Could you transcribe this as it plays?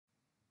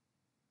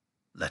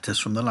Letters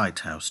from the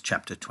Lighthouse,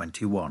 Chapter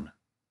 21,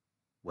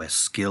 Where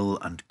Skill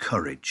and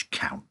Courage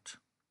Count.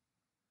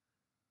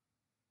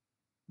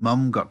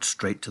 Mum got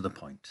straight to the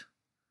point.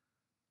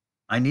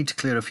 I need to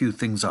clear a few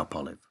things up,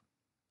 Olive.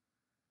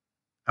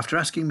 After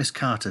asking Miss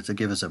Carter to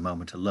give us a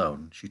moment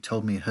alone, she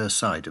told me her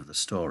side of the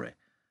story.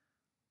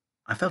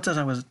 I felt as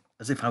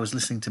if I was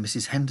listening to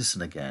Mrs.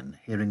 Henderson again,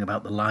 hearing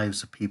about the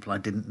lives of people I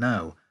didn't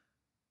know.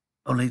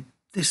 Only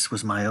this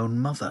was my own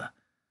mother.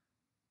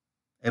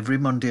 Every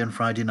Monday and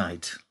Friday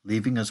night,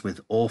 leaving us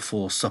with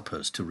awful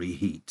suppers to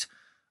reheat,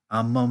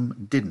 our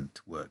mum didn't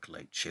work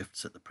late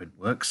shifts at the print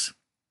works.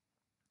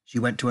 She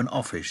went to an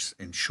office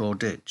in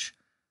Shoreditch,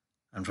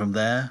 and from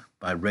there,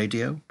 by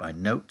radio, by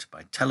note,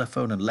 by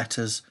telephone and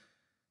letters,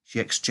 she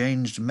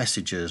exchanged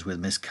messages with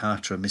Miss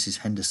Carter and Mrs.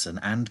 Henderson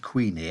and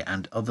Queenie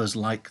and others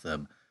like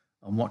them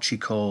on what she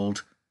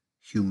called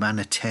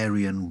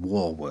humanitarian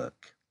war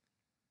work.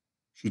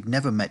 She'd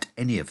never met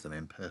any of them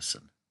in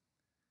person.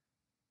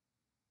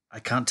 I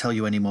can't tell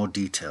you any more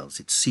details.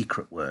 It's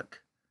secret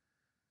work.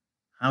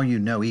 How you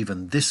know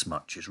even this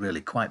much is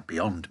really quite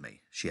beyond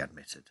me, she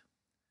admitted.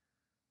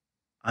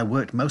 I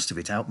worked most of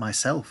it out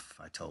myself,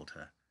 I told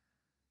her.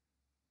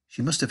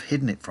 She must have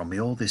hidden it from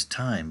me all this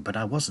time, but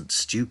I wasn't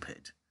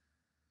stupid.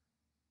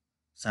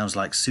 Sounds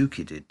like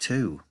Suki did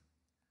too.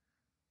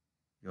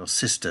 Your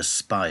sister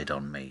spied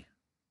on me,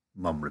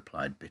 Mum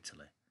replied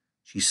bitterly.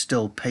 She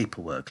stole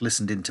paperwork,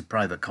 listened into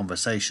private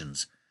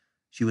conversations.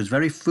 She was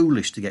very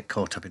foolish to get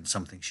caught up in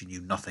something she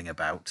knew nothing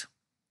about.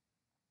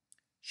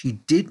 She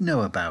did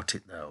know about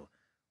it, though.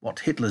 What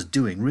Hitler's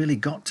doing really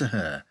got to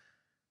her.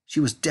 She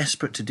was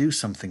desperate to do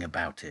something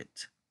about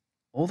it.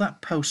 All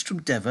that post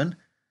from Devon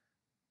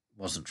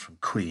wasn't from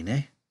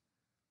Queenie.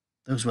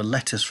 Those were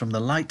letters from the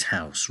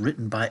Lighthouse,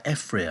 written by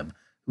Ephraim,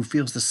 who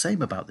feels the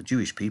same about the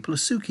Jewish people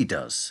as Suki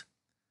does.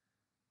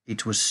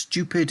 It was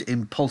stupid,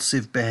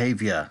 impulsive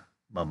behaviour,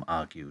 Mum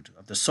argued,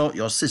 of the sort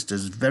your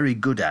sister's very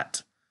good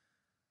at.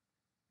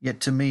 Yet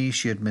to me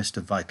she had missed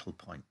a vital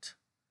point.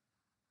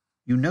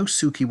 You know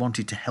Suki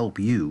wanted to help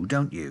you,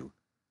 don't you?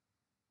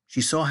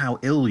 She saw how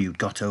ill you'd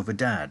got over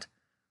Dad.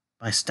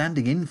 By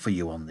standing in for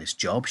you on this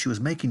job, she was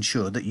making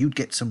sure that you'd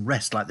get some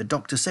rest like the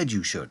doctor said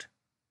you should.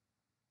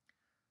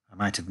 I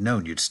might have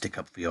known you'd stick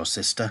up for your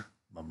sister,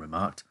 Mum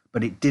remarked,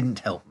 but it didn't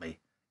help me.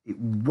 It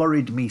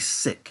worried me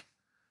sick.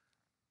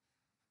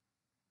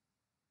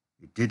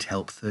 It did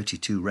help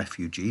 32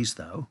 refugees,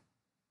 though,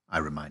 I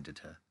reminded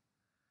her.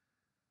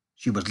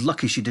 She was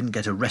lucky she didn't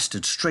get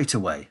arrested straight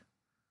away.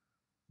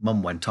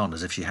 Mum went on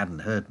as if she hadn't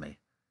heard me.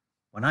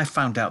 When I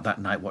found out that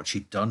night what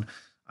she'd done,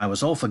 I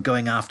was all for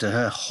going after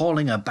her,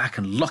 hauling her back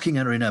and locking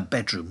her in her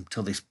bedroom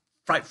till this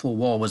frightful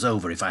war was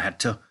over if I had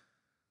to.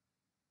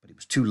 But it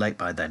was too late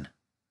by then.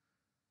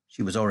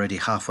 She was already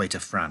halfway to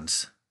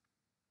France.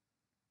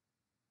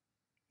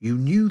 You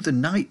knew the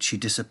night she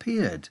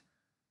disappeared.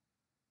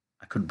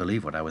 I couldn't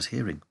believe what I was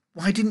hearing.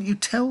 Why didn't you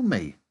tell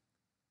me?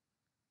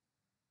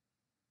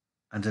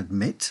 And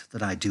admit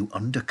that I do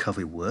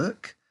undercover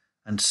work,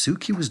 and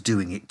Suki was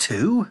doing it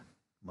too?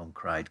 Mum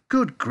cried.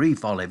 Good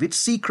grief, Olive, it's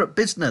secret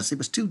business. It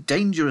was too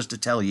dangerous to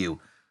tell you.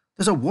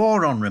 There's a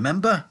war on,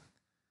 remember?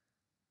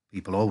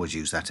 People always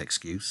use that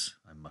excuse,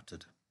 I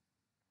muttered.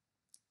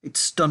 It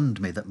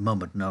stunned me that Mum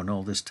had known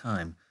all this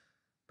time.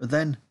 But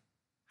then,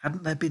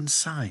 hadn't there been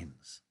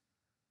signs?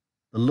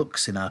 The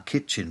looks in our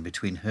kitchen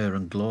between her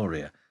and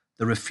Gloria,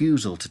 the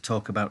refusal to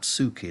talk about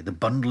Suki, the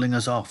bundling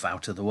us off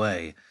out of the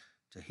way,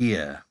 to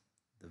hear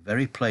the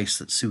very place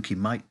that Suki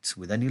might,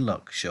 with any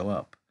luck, show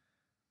up.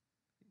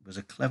 It was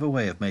a clever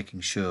way of making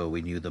sure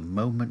we knew the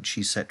moment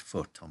she set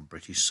foot on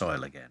British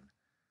soil again.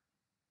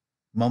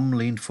 Mum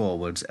leaned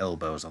forwards,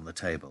 elbows on the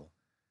table.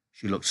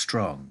 She looked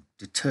strong,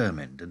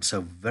 determined, and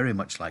so very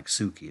much like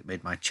Suki it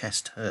made my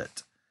chest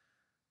hurt.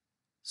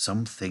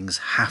 Some things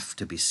have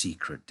to be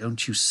secret,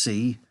 don't you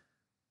see?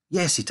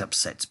 Yes, it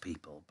upsets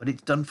people, but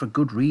it's done for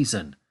good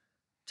reason,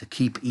 to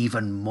keep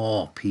even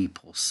more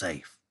people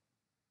safe.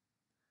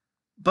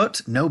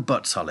 But no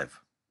buts, Olive,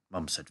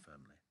 Mum said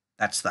firmly.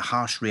 That's the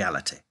harsh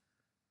reality.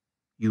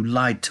 You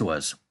lied to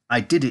us.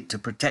 I did it to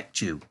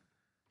protect you,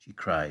 she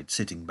cried,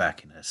 sitting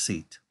back in her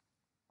seat.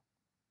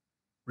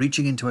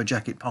 Reaching into her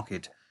jacket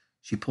pocket,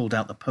 she pulled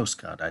out the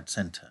postcard I'd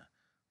sent her,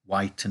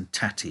 white and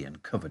tatty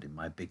and covered in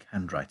my big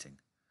handwriting.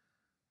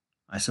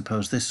 I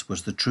suppose this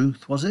was the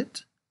truth, was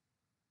it?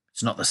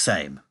 It's not the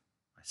same,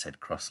 I said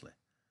crossly.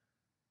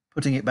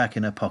 Putting it back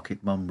in her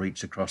pocket, Mum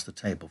reached across the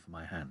table for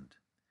my hand.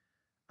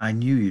 I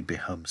knew you'd be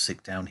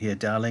homesick down here,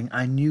 darling.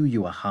 I knew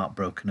you were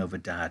heartbroken over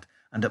Dad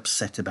and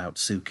upset about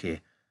Suki.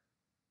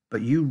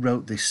 But you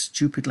wrote this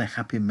stupidly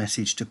happy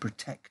message to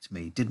protect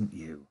me, didn't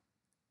you?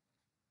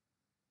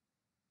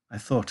 I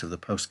thought of the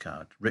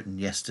postcard written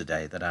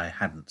yesterday that I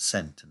hadn't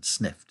sent and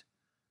sniffed.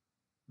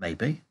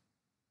 Maybe.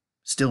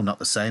 Still not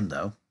the same,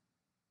 though.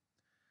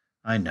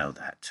 I know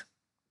that.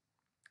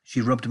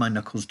 She rubbed my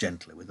knuckles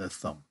gently with her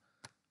thumb.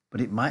 But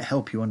it might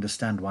help you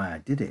understand why I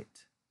did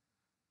it.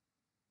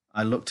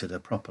 I looked at her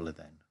properly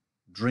then,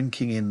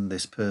 drinking in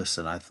this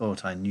person I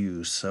thought I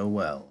knew so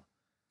well.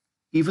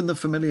 Even the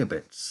familiar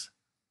bits,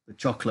 The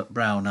chocolate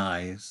brown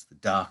eyes, the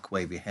dark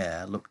wavy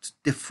hair looked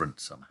different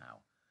somehow.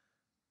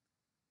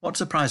 What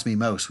surprised me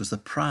most was the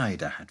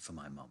pride I had for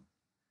my mum.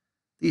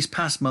 These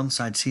past months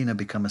I'd seen her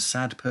become a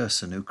sad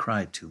person who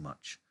cried too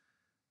much.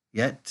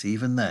 Yet,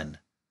 even then,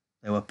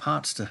 there were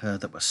parts to her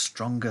that were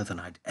stronger than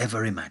I'd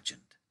ever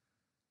imagined.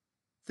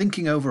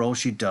 Thinking over all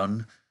she'd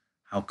done,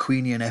 how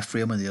Queenie and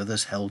Ephraim and the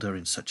others held her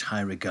in such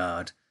high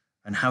regard,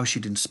 and how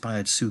she'd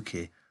inspired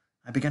Suki,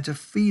 I began to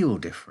feel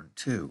different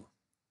too.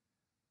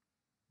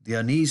 The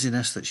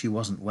uneasiness that she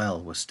wasn't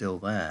well was still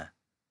there.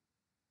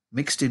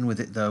 Mixed in with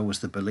it, though, was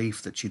the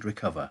belief that she'd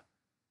recover.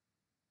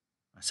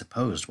 I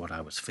supposed what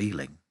I was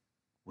feeling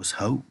was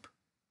hope.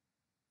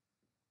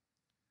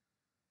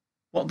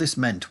 What this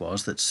meant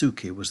was that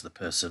Suki was the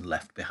person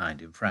left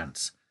behind in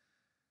France.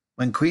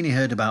 When Queenie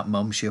heard about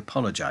Mum, she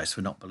apologised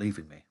for not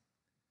believing me.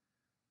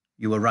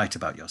 "You were right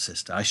about your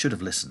sister. I should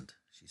have listened,"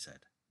 she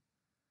said.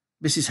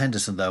 Mrs.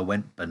 Henderson, though,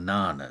 went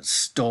bananas,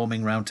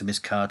 storming round to Miss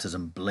Carter's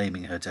and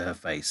blaming her to her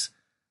face.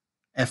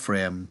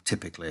 Ephraim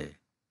typically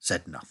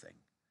said nothing.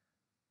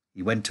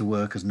 He went to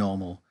work as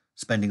normal,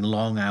 spending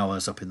long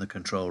hours up in the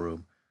control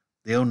room,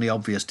 the only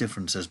obvious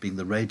differences being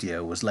the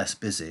radio was less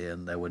busy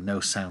and there were no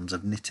sounds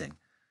of knitting.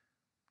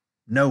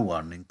 No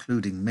one,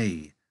 including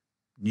me,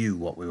 knew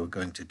what we were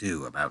going to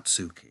do about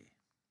Suki.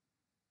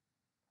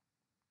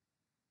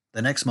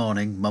 The next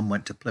morning, Mum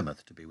went to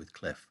Plymouth to be with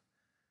Cliff.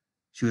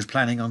 She was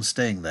planning on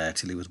staying there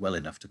till he was well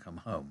enough to come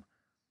home.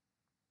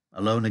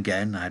 Alone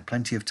again, I had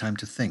plenty of time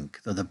to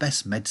think, though the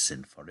best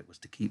medicine for it was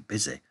to keep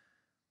busy.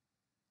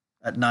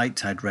 At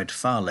night, I'd read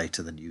far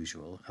later than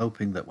usual,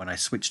 hoping that when I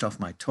switched off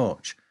my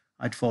torch,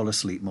 I'd fall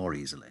asleep more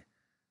easily.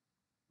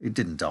 It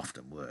didn't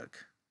often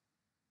work.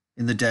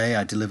 In the day,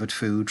 I delivered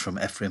food from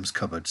Ephraim's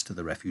cupboards to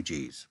the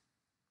refugees.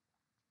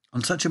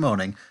 On such a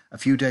morning, a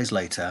few days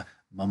later,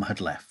 Mum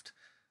had left.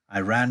 I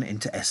ran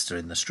into Esther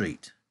in the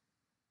street.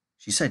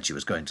 She said she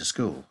was going to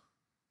school.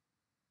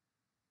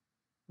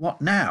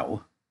 "What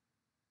now?"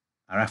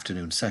 Our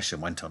afternoon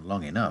session went on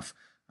long enough.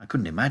 I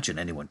couldn't imagine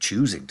anyone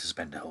choosing to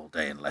spend a whole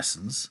day in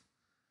lessons.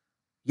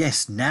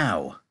 "Yes,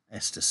 now,"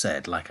 Esther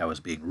said, like I was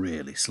being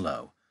really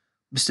slow.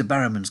 "Mr.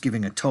 Barrowman's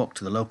giving a talk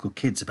to the local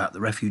kids about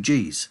the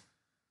refugees."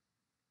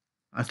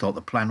 I thought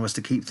the plan was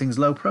to keep things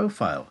low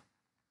profile.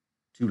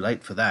 "Too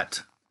late for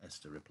that,"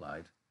 Esther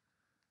replied.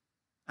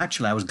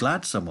 Actually, I was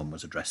glad someone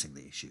was addressing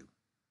the issue.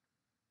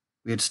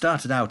 We had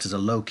started out as a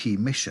low-key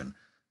mission,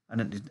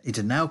 and it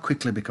had now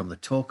quickly become the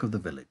talk of the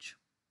village.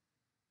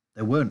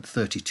 There weren't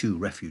 32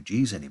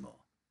 refugees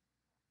anymore.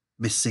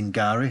 Miss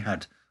Zingari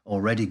had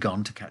already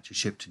gone to catch a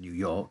ship to New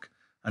York,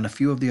 and a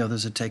few of the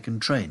others had taken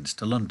trains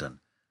to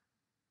London.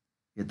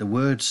 Yet the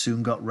word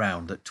soon got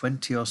round that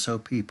 20 or so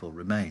people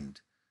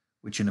remained,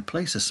 which in a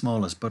place as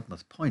small as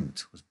Budmouth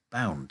Point was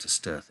bound to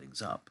stir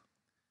things up.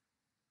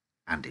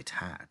 And it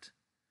had.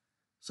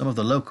 Some of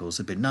the locals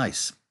had been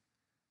nice.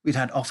 We'd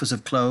had offers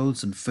of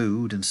clothes and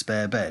food and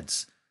spare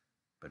beds,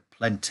 but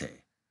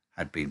plenty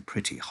had been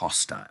pretty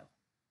hostile.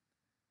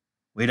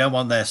 "We don't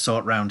want their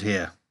sort round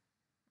here,"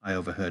 I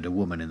overheard a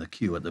woman in the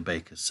queue at the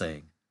baker's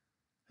saying.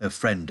 Her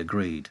friend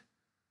agreed.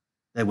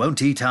 "They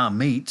won't eat our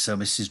meat, so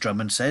Mrs.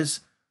 Drummond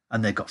says,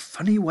 and they've got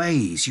funny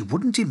ways you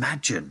wouldn't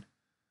imagine."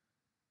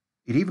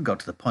 It even got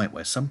to the point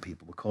where some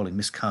people were calling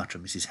Miss Carter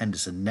and Mrs.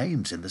 Henderson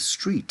names in the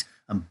street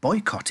and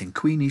boycotting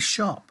Queenie's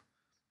shop.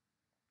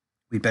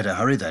 "We'd better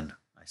hurry then,"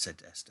 I said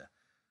to Esther.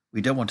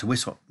 "We don't want to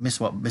miss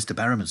what Mr.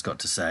 Barrowman's got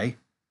to say."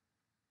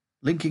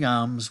 Linking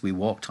arms, we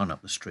walked on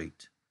up the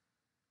street.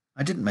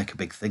 I didn't make a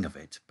big thing of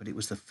it, but it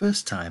was the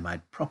first time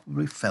I'd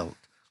probably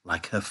felt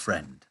like her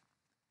friend.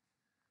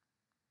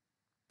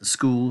 The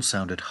school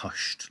sounded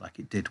hushed like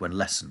it did when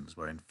lessons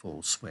were in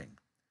full swing.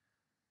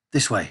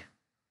 "This way."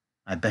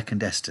 I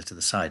beckoned Esther to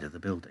the side of the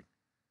building.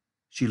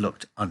 She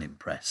looked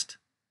unimpressed.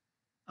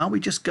 "Aren't we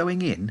just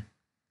going in?"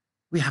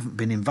 "We haven't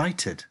been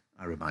invited,"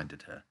 I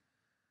reminded her.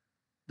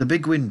 The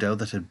big window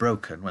that had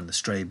broken when the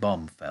stray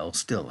bomb fell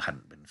still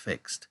hadn't been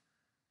fixed.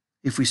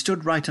 If we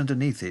stood right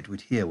underneath it,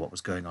 we'd hear what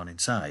was going on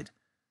inside.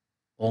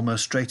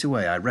 Almost straight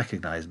away, I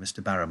recognised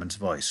Mr. Barrowman's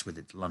voice with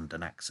its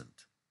London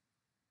accent.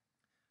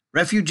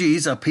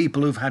 "Refugees are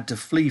people who've had to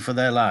flee for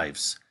their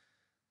lives.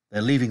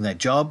 They're leaving their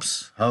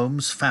jobs,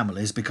 homes,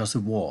 families because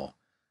of war.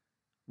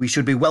 We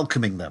should be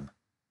welcoming them,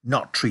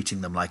 not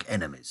treating them like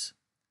enemies."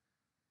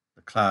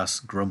 The class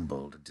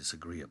grumbled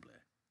disagreeably.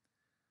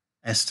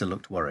 Esther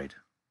looked worried.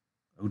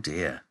 "Oh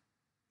dear,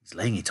 he's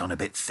laying it on a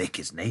bit thick,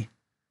 isn't he?"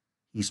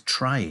 "He's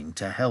trying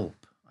to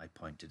help," I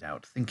pointed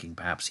out, thinking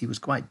perhaps he was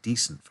quite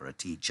decent for a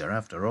teacher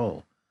after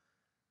all.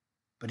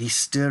 "But he's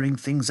stirring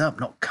things up,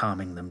 not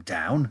calming them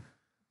down.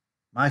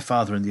 My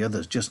father and the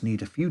others just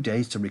need a few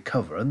days to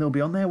recover and they'll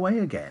be on their way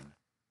again."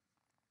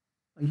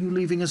 "Are you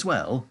leaving as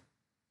well?"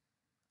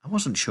 I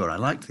wasn't sure I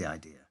liked the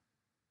idea.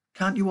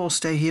 "Can't you all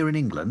stay here in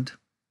England?"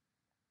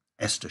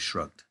 Esther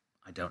shrugged.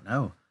 "I don't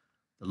know.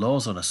 The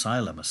laws on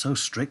asylum are so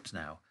strict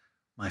now.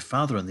 My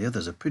father and the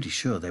others are pretty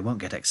sure they won't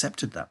get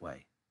accepted that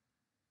way.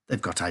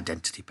 They've got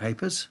identity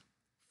papers.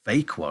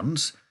 Fake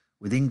ones.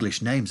 with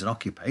English names and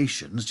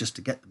occupations just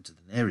to get them to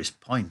the nearest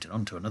point and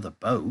onto another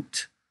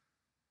boat.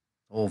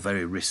 All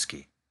very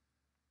risky.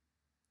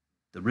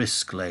 The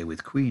risk lay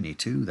with Queenie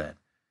too, then.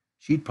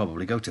 She'd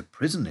probably go to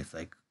prison if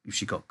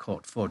she got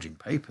caught forging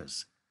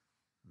papers.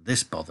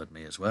 This bothered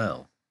me as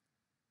well.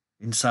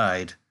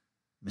 Inside,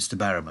 Mr.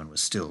 Barrowman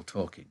was still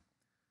talking.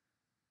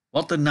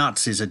 What the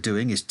Nazis are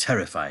doing is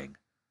terrifying.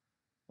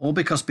 All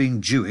because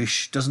being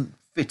Jewish doesn't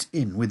fit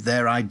in with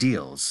their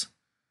ideals.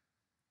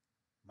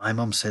 My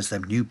mum says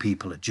them new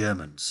people are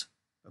Germans,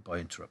 a boy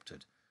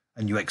interrupted,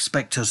 and you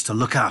expect us to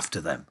look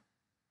after them.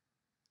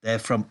 They're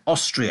from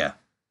Austria,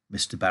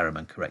 Mr.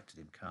 Barrowman corrected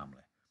him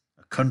calmly,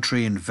 a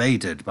country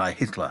invaded by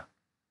Hitler.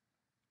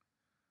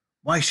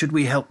 Why should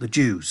we help the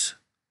Jews?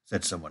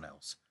 Said someone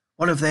else.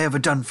 What have they ever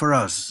done for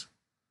us?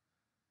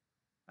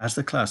 As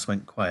the class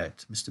went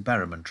quiet, Mr.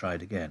 Barrowman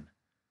tried again.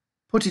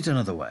 Put it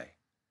another way.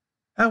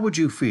 How would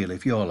you feel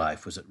if your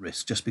life was at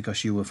risk just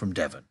because you were from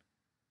Devon?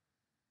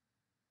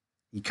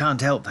 He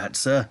can't help that,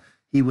 sir.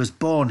 He was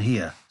born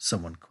here,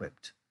 someone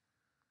quipped.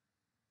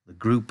 The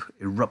group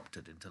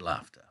erupted into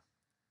laughter.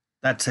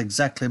 That's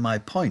exactly my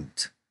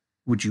point.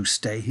 Would you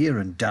stay here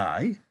and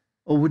die,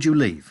 or would you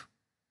leave?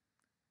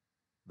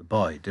 The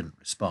boy didn't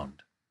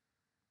respond.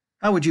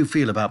 How would you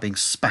feel about being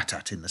spat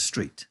at in the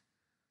street,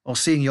 or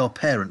seeing your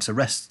parents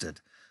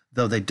arrested,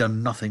 though they'd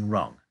done nothing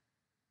wrong?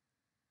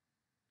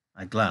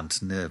 I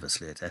glanced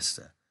nervously at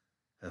Esther.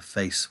 Her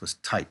face was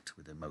tight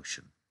with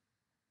emotion.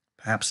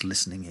 Perhaps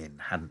listening in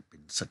hadn't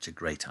been such a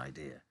great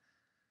idea.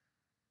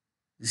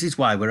 This is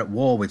why we're at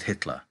war with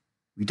Hitler.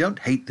 We don't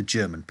hate the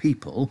German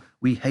people,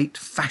 we hate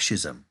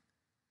fascism.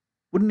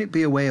 Wouldn't it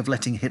be a way of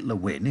letting Hitler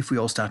win if we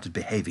all started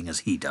behaving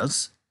as he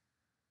does?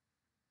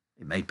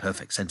 It made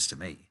perfect sense to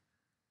me.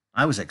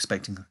 I was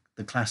expecting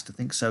the class to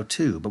think so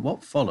too, but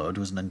what followed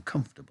was an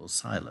uncomfortable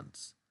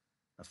silence.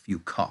 A few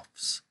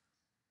coughs.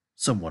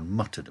 Someone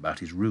muttered about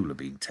his ruler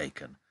being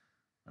taken.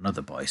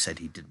 Another boy said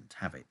he didn't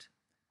have it.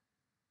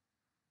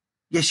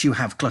 Yes, you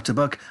have,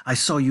 Clutterbuck. I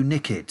saw you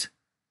nick it.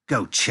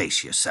 Go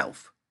chase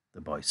yourself,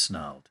 the boy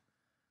snarled.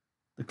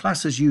 The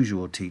class as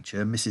usual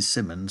teacher, Mrs.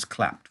 Simmons,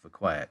 clapped for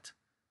quiet.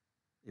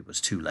 It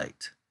was too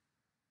late.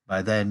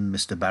 By then,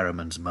 Mr.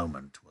 Barrowman's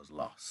moment was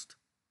lost.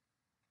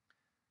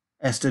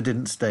 Esther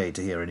didn't stay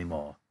to hear any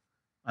more.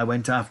 I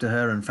went after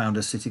her and found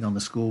her sitting on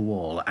the school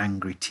wall,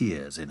 angry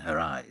tears in her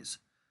eyes.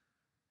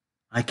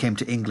 I came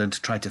to England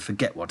to try to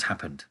forget what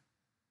happened.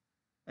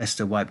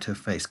 Esther wiped her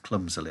face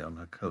clumsily on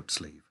her coat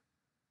sleeve.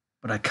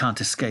 But I can't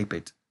escape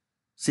it.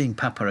 Seeing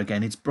Papa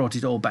again, it's brought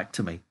it all back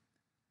to me.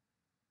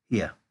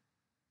 Here.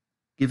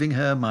 Giving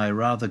her my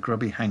rather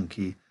grubby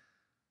hanky,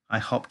 I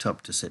hopped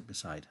up to sit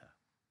beside her.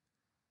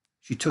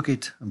 She took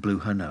it and blew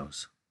her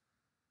nose.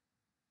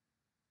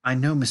 I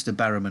know Mr.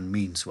 Barrowman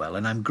means well,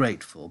 and I'm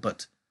grateful,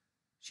 but...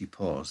 She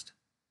paused.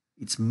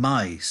 It's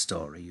my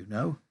story, you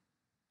know.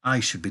 I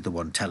should be the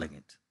one telling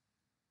it.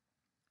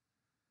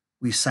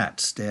 We sat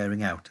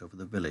staring out over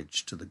the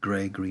village to the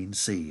grey-green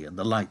sea and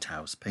the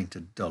lighthouse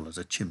painted dull as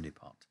a chimney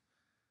pot.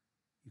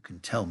 You can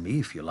tell me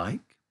if you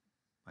like,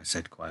 I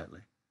said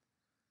quietly.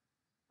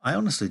 I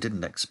honestly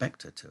didn't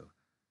expect her to,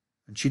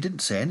 and she didn't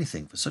say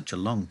anything for such a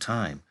long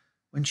time.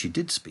 When she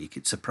did speak,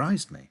 it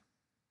surprised me.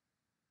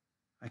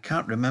 I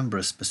can't remember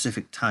a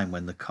specific time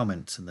when the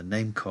comments and the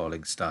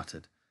name-calling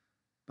started,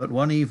 but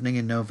one evening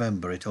in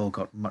November it all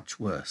got much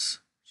worse,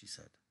 she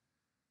said.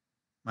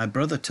 My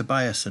brother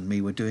Tobias and me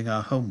were doing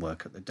our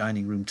homework at the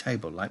dining room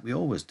table like we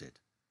always did.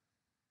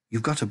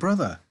 You've got a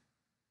brother?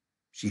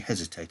 She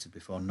hesitated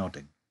before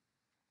nodding.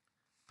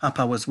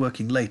 Papa was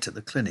working late at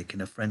the clinic in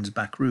a friend's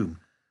back room.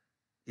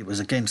 It was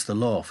against the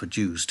law for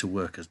Jews to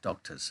work as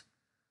doctors.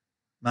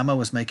 Mama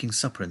was making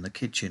supper in the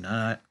kitchen,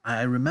 and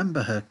I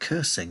remember her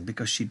cursing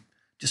because she'd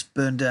just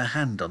burned her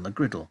hand on the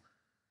griddle.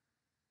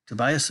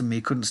 Tobias and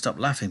me couldn't stop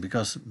laughing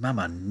because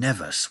Mama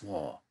never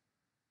swore.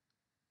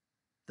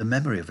 The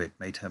memory of it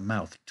made her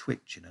mouth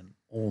twitch in an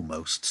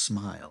almost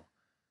smile.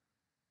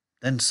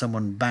 Then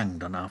someone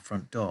banged on our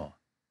front door.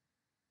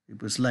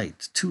 It was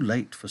late, too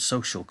late for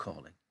social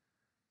calling.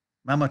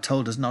 Mama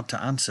told us not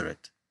to answer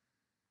it.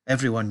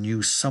 Everyone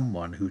knew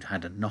someone who'd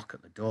had a knock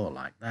at the door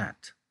like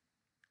that.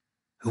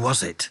 Who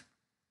was it?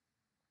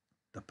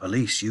 The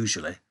police,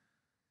 usually.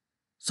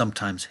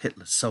 Sometimes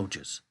Hitler's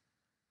soldiers.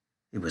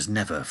 It was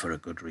never for a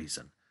good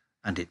reason,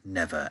 and it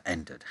never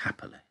ended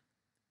happily.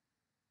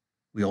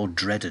 We all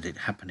dreaded it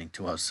happening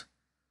to us,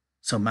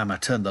 so Mama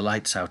turned the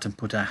lights out and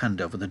put her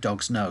hand over the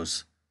dog's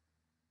nose.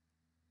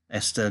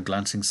 Esther,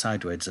 glancing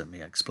sideways at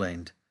me,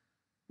 explained,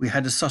 We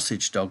had a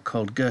sausage dog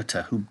called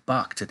Goethe who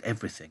barked at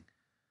everything.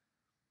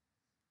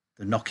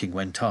 The knocking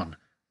went on.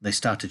 They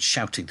started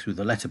shouting through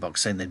the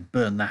letterbox, saying they'd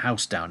burn the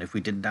house down if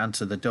we didn't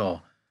answer the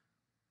door.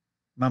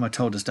 Mama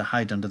told us to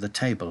hide under the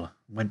table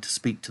and went to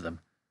speak to them.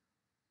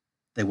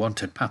 They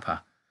wanted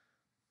Papa.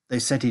 They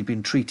said he'd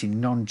been treating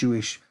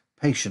non-Jewish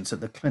patients at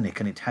the clinic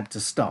and it had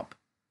to stop.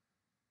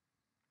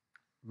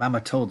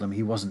 Mama told them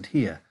he wasn't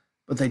here,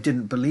 but they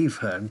didn't believe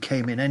her and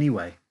came in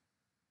anyway.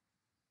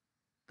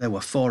 There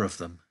were 4 of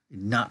them,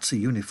 in Nazi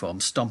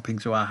uniforms, stomping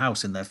through our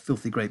house in their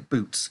filthy great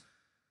boots.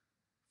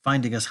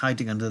 Finding us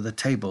hiding under the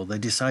table, they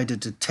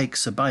decided to take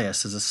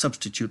Tobias as a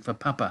substitute for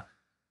Papa.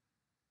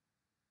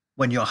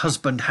 "When your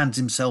husband hands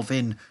himself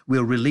in,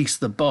 we'll release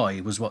the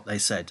boy," was what they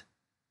said.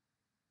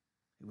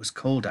 It was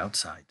cold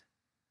outside,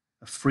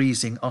 a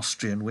freezing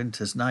Austrian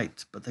winter's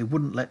night, but they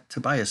wouldn't let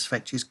Tobias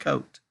fetch his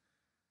coat.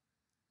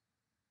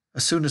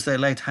 As soon as they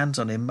laid hands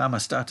on him, Mama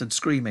started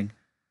screaming.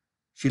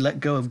 She let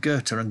go of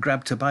Goethe and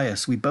grabbed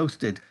Tobias. We both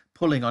did,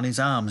 pulling on his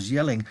arms,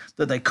 yelling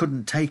that they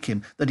couldn't take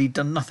him, that he'd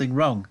done nothing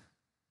wrong.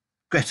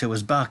 Greta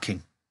was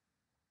barking.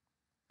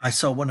 I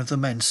saw one of the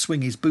men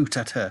swing his boot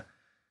at her.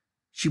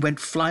 She went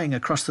flying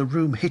across the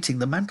room, hitting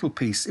the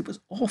mantelpiece. It was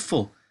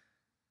awful.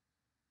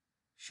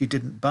 She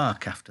didn't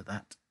bark after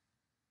that.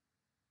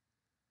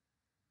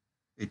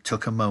 It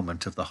took a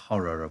moment of the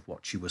horror of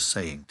what she was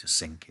saying to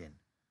sink in.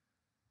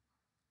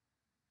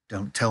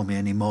 "Don't tell me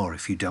any more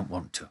if you don't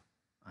want to,"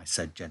 I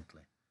said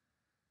gently.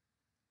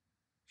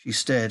 She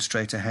stared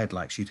straight ahead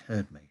like she'd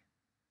heard me.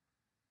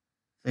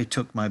 They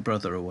took my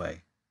brother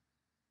away.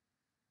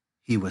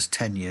 He was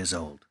 10 years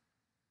old.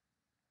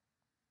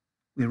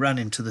 We ran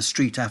into the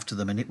street after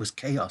them, and it was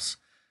chaos,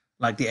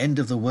 like the end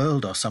of the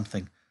world or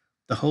something.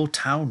 The whole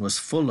town was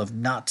full of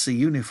Nazi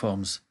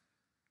uniforms.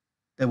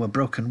 There were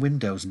broken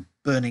windows,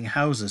 burning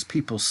houses,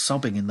 people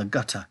sobbing in the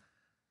gutter.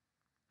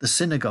 The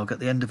synagogue at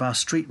the end of our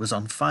street was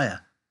on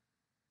fire.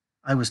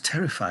 I was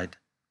terrified,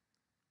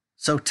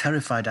 so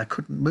terrified I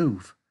couldn't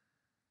move.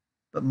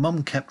 But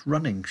Mum kept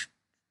running,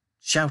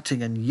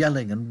 shouting and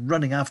yelling and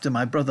running after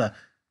my brother.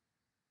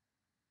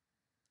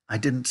 I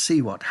didn't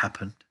see what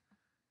happened,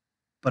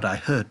 but I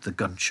heard the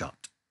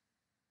gunshot.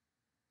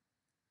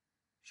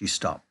 She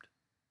stopped,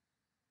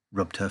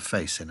 rubbed her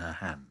face in her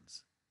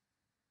hands.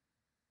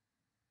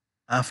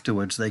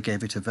 Afterwards they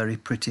gave it a very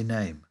pretty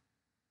name,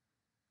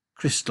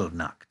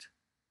 Kristallnacht,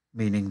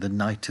 meaning the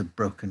night of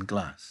broken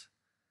glass.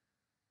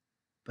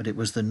 But it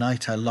was the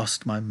night I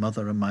lost my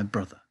mother and my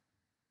brother.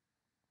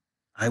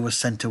 I was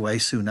sent away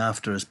soon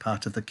after as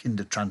part of the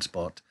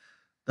Kindertransport,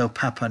 though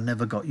Papa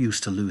never got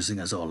used to losing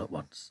us all at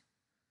once.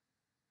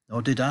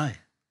 Nor did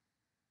I.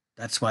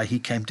 That's why he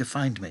came to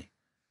find me.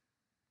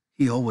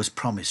 He always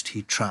promised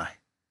he'd try.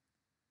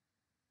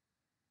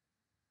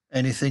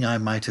 Anything I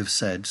might have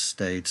said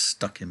stayed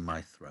stuck in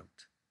my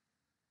throat.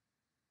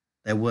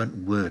 There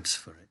weren't words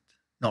for it,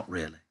 not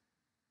really.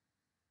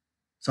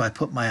 So I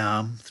put my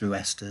arm through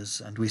Esther's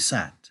and we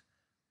sat,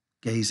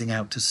 gazing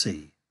out to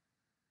sea.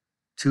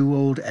 Two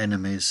old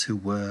enemies who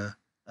were,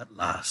 at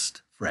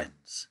last,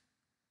 friends.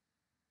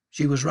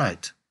 She was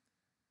right.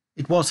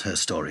 It was her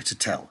story to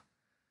tell,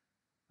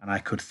 and I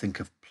could think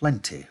of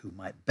plenty who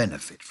might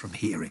benefit from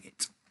hearing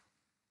it.